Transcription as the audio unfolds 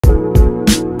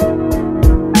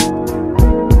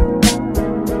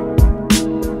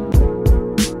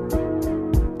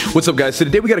What's up, guys? So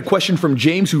today we got a question from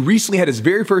James, who recently had his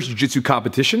very first jiu-jitsu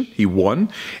competition. He won,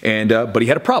 but he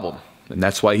had a problem. And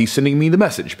that's why he's sending me the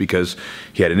message, because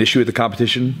he had an issue at the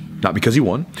competition, not because he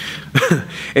won.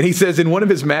 And he says in one of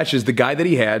his matches, the guy that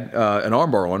he had an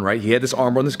armbar on, right? He had this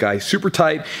armbar on this guy, super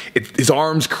tight. His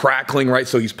arm's crackling, right?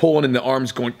 So he's pulling and the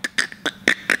arm's going...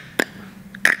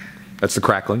 That's the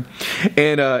crackling.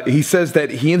 And he says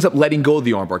that he ends up letting go of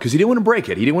the armbar because he didn't want to break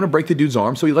it. He didn't want to break the dude's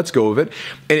arm, so he lets go of it.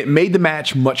 And it made the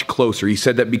match much closer. He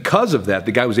said that because of that,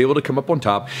 the guy was able to come up on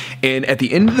top. And at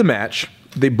the end of the match,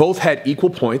 they both had equal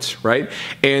points, right?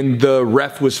 And the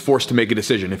ref was forced to make a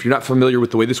decision. If you're not familiar with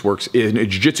the way this works, in a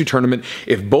jiu-jitsu tournament,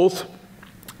 if both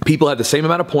people have the same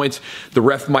amount of points, the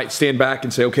ref might stand back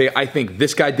and say, okay, I think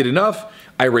this guy did enough.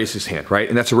 I raise his hand, right?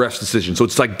 And that's a ref's decision. So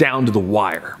it's like down to the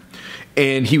wire.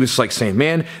 And he was like saying,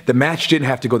 man, the match didn't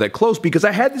have to go that close because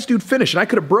I had this dude finish and I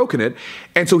could have broken it.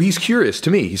 And so he's curious to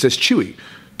me. He says, Chewy,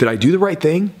 did I do the right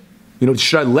thing? You know,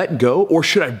 should I let go or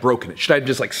should I have broken it? Should I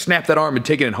just like snap that arm and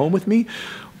taken it home with me?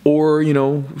 Or, you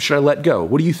know, should I let go?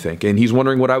 What do you think? And he's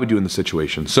wondering what I would do in the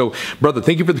situation. So, brother,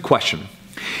 thank you for the question.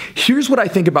 Here's what I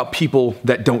think about people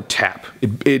that don't tap.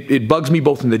 It bugs me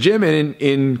both in the gym and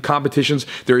in competitions.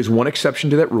 There is one exception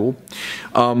to that rule,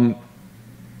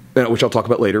 which I'll talk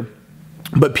about later.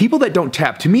 But people that don't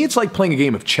tap, to me, it's like playing a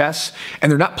game of chess and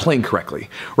they're not playing correctly,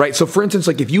 right? So for instance,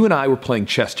 like if you and I were playing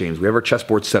chess, James, we have our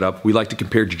chessboard set up. We like to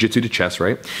compare jiu-jitsu to chess,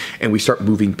 right? And we start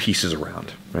moving pieces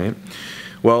around, right?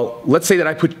 Well, let's say that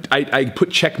I put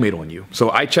checkmate on you.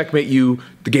 So I checkmate you,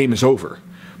 the game is over.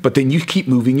 But then you keep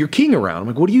moving your king around. I'm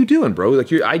like, what are you doing, bro?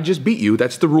 Like, I just beat you.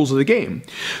 That's the rules of the game.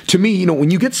 To me, you know,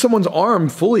 when you get someone's arm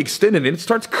fully extended and it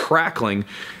starts crackling,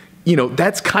 you know,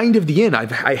 that's kind of the end.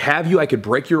 I have you. I could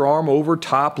break your arm over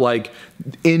top, like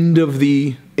end of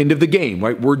the game,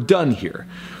 right? We're done here.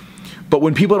 But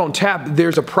when people don't tap,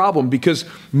 there's a problem because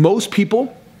most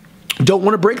people don't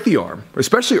want to break the arm,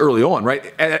 especially early on,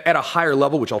 right? At a higher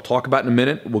level, which I'll talk about in a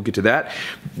minute, we'll get to that,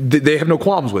 they have no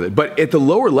qualms with it. But at the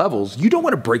lower levels, you don't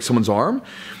want to break someone's arm,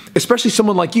 especially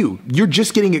someone like you. You're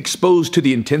just getting exposed to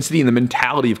the intensity and the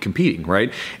mentality of competing,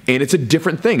 right? And it's a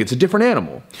different thing. It's a different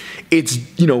animal.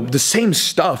 It's, you know, the same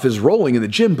stuff as rolling in the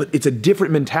gym, but it's a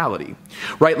different mentality,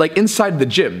 right? Like inside the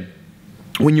gym,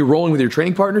 when you're rolling with your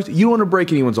training partners, you don't want to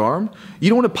break anyone's arm. You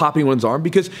don't want to pop anyone's arm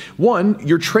because, one,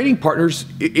 your training partners,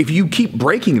 if you keep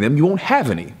breaking them, you won't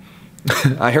have any.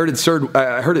 I heard it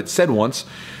said once,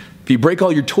 if you break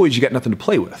all your toys, you got nothing to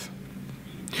play with.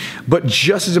 But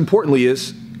just as importantly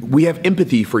is, we have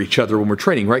empathy for each other when we're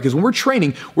training, right? Because when we're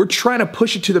training, we're trying to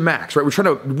push it to the max, right? We're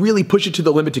trying to really push it to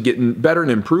the limit to get better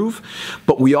and improve.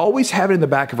 But we always have it in the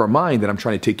back of our mind that I'm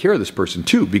trying to take care of this person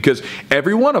too, because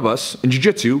every one of us in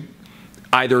jiu-jitsu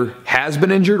either has been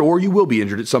injured or you will be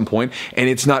injured at some point, and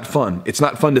it's not fun. It's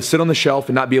not fun to sit on the shelf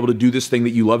and not be able to do this thing that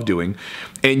you love doing,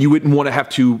 and you wouldn't want to have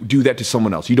to do that to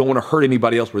someone else. You don't want to hurt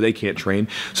anybody else where they can't train,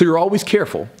 so you're always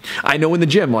careful. I know in the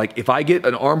gym, like if I get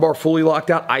an armbar fully locked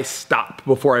out, I stop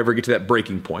before I ever get to that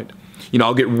breaking point. You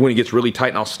know, when it gets really tight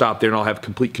and I'll stop there and I'll have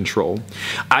complete control.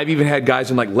 I've even had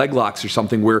guys in like leg locks or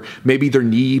something where maybe their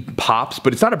knee pops,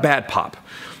 but it's not a bad pop.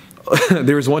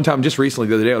 There was one time just recently,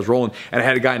 the other day I was rolling and I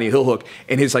had a guy in a heel hook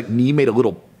and his like knee made a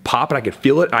little pop and I could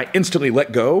feel it. And I instantly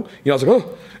let go. You know, I was like,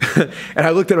 oh. And I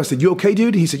looked at him, I said, you okay,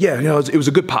 dude? He said, yeah, you know, it was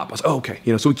a good pop. I was, oh, okay.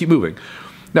 You know, so we keep moving.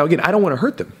 Now, again, I don't want to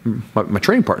hurt them. My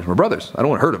training partners, my brothers, I don't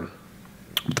want to hurt them.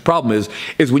 But the problem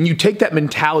is when you take that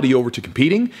mentality over to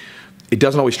competing, it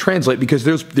doesn't always translate because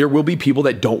there will be people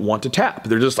that don't want to tap.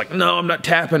 They're just like, no, I'm not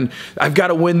tapping. I've got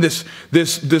to win this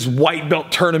white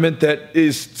belt tournament that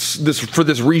is for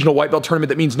this regional white belt tournament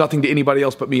that means nothing to anybody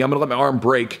else but me. I'm gonna let my arm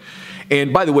break.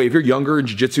 And by the way, if you're younger in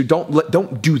jiu-jitsu,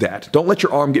 don't do that. Don't let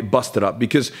your arm get busted up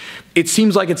because it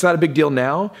seems like it's not a big deal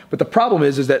now, but the problem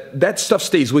is that stuff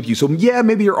stays with you. So yeah,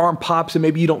 maybe your arm pops and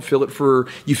maybe you don't feel it for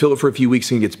a few weeks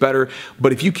and it gets better.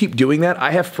 But if you keep doing that,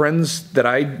 I have friends that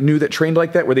I knew that trained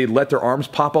like that where they let their arms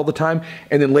pop all the time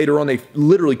and then later on they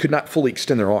literally could not fully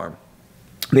extend their arm.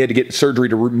 They had to get surgery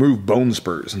to remove bone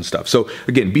spurs and stuff. So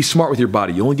again, be smart with your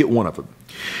body. You only get one of them.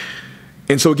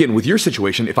 And so again, with your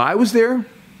situation, if I was there,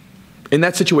 in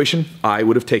that situation, I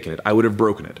would have taken it. I would have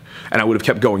broken it. And I would have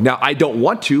kept going. Now, I don't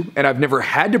want to, and I've never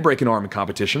had to break an arm in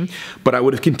competition, but I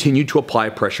would have continued to apply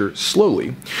pressure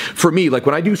slowly. For me, like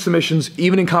when I do submissions,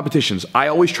 even in competitions, I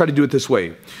always try to do it this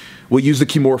way. We'll use the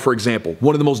Kimura, for example.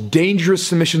 One of the most dangerous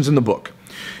submissions in the book.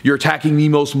 You're attacking the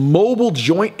most mobile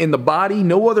joint in the body.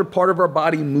 No other part of our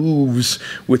body moves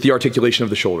with the articulation of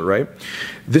the shoulder, right?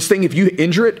 This thing, if you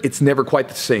injure it, it's never quite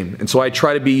the same. And so I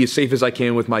try to be as safe as I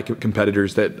can with my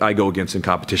competitors that I go against in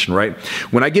competition, right?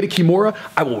 When I get a Kimura,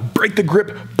 I will break the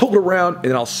grip, pull it around, and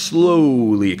then I'll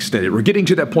slowly extend it. We're getting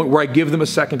to that point where I give them a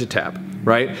second to tap,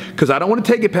 right? Because I don't want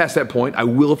to take it past that point. I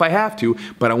will if I have to,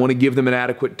 but I want to give them an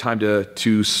adequate time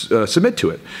to submit to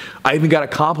it. I even got a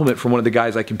compliment from one of the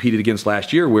guys I competed against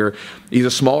last year where he's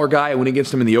a smaller guy. I went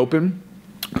against him in the open,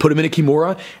 put him in a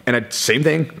Kimura, and I, same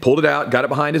thing, pulled it out, got it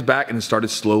behind his back, and started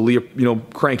slowly,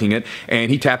 cranking it. And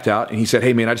he tapped out, and he said,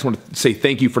 "Hey, man, I just want to say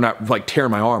thank you for not like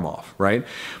tearing my arm off," right?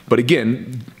 But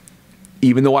again,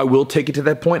 even though I will take it to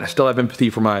that point, I still have empathy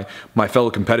for my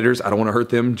fellow competitors. I don't want to hurt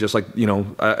them, just like,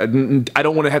 I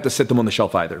don't want to have to sit them on the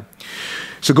shelf either.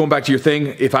 So going back to your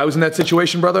thing, if I was in that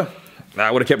situation, brother,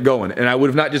 I would have kept going, and I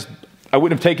would have I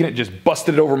wouldn't have taken it, just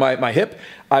busted it over my hip.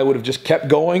 I would have just kept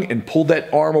going and pulled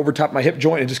that arm over top of my hip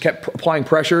joint and just kept applying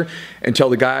pressure until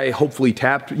the guy hopefully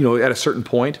tapped, at a certain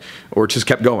point, or just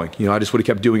kept going. I just would have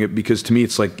kept doing it because to me,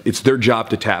 it's like, it's their job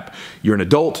to tap. You're an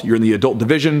adult, you're in the adult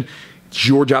division. It's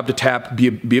your job to tap, be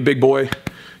a big boy.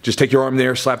 Just take your arm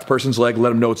there, slap the person's leg, let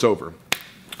them know it's over.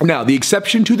 Now, the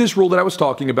exception to this rule that I was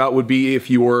talking about would be if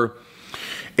you were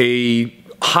a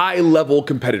high-level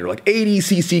competitor, like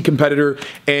ADCC competitor,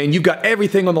 and you've got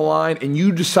everything on the line, and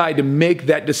you decide to make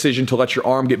that decision to let your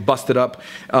arm get busted up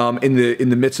in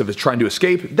the midst of it trying to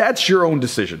escape. That's your own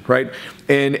decision, right?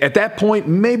 And at that point,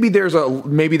 maybe there's a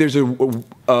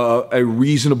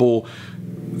reasonable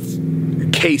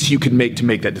case you could make to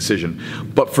make that decision.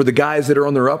 But for the guys that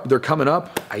are they're coming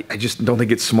up, I just don't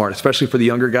think it's smart, especially for the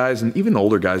younger guys and even the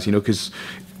older guys, because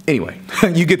anyway,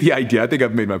 you get the idea. I think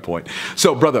I've made my point.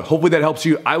 So, brother, hopefully that helps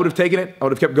you. I would have taken it. I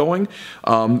would have kept going.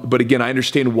 But again, I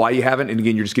understand why you haven't. And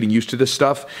again, you're just getting used to this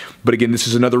stuff. But again, this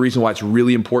is another reason why it's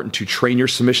really important to train your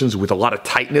submissions with a lot of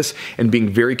tightness and being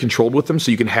very controlled with them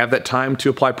so you can have that time to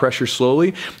apply pressure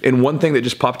slowly. And one thing that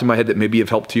just popped in my head that maybe have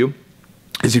helped you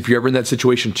is if you're ever in that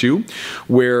situation too,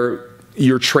 where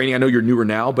you're training, I know you're newer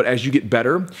now, but as you get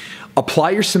better, apply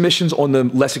your submissions on the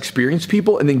less experienced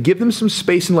people and then give them some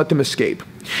space and let them escape.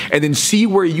 And then see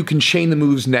where you can chain the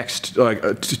moves next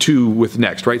with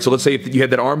next, right? So let's say if you had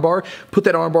that arm bar, put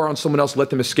that arm bar on someone else, let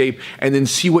them escape, and then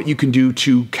see what you can do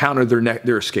to counter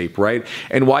their escape, right?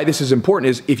 And why this is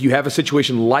important is if you have a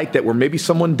situation like that where maybe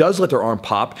someone does let their arm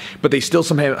pop, but they still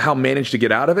somehow manage to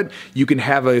get out of it, you can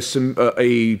have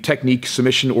a technique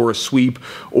submission or a sweep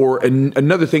or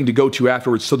another thing to go to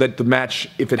afterwards so that the match,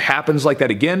 if it happens like that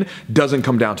again, doesn't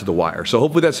come down to the wire. So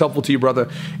hopefully that's helpful to you, brother,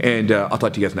 and I'll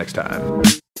talk to you guys next time.